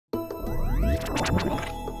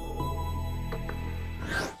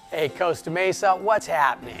Hey Costa Mesa, what's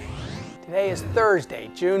happening? Today is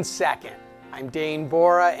Thursday, June 2nd. I'm Dane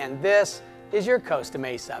Bora and this is your Costa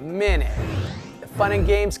Mesa Minute. The fun and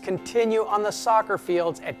games continue on the soccer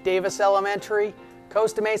fields at Davis Elementary,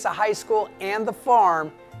 Costa Mesa High School, and the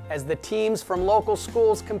farm as the teams from local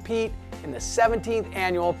schools compete in the 17th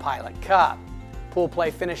Annual Pilot Cup. Pool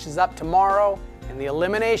play finishes up tomorrow and the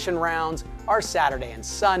elimination rounds are Saturday and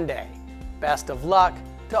Sunday. Best of luck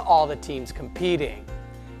to all the teams competing.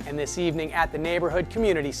 And this evening at the Neighborhood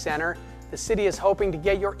Community Center, the city is hoping to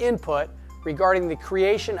get your input regarding the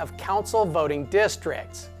creation of council voting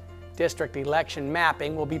districts. District election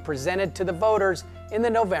mapping will be presented to the voters in the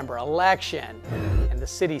November election, and the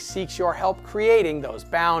city seeks your help creating those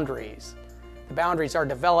boundaries. The boundaries are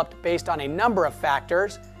developed based on a number of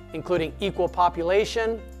factors, including equal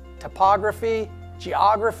population, topography,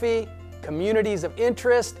 geography, communities of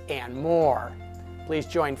interest, and more. Please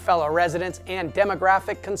join fellow residents and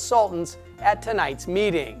demographic consultants at tonight's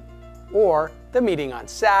meeting, or the meeting on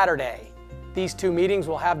Saturday. These two meetings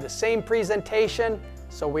will have the same presentation,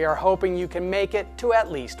 so we are hoping you can make it to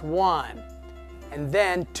at least one. And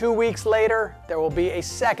then 2 weeks later, there will be a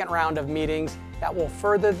second round of meetings that will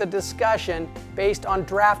further the discussion based on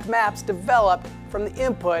draft maps developed from the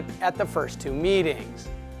input at the first two meetings.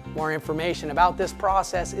 More information about this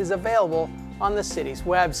process is available on the city's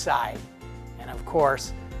website. And of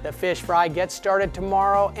course, the fish fry gets started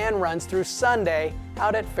tomorrow and runs through Sunday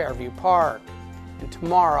out at Fairview Park. And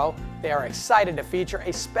tomorrow, they are excited to feature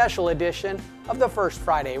a special edition of the First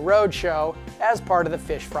Friday Roadshow as part of the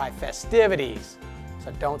Fish Fry festivities.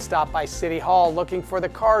 So don't stop by City Hall looking for the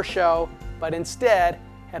car show, but instead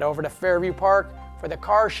head over to Fairview Park for the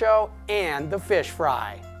car show and the fish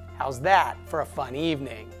fry. How's that for a fun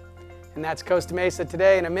evening? And that's Costa Mesa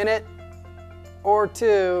Today in a minute or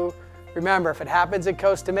two. Remember, if it happens at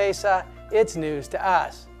Costa Mesa, it's news to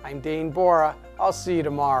us. I'm Dane Bora. I'll see you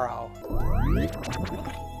tomorrow.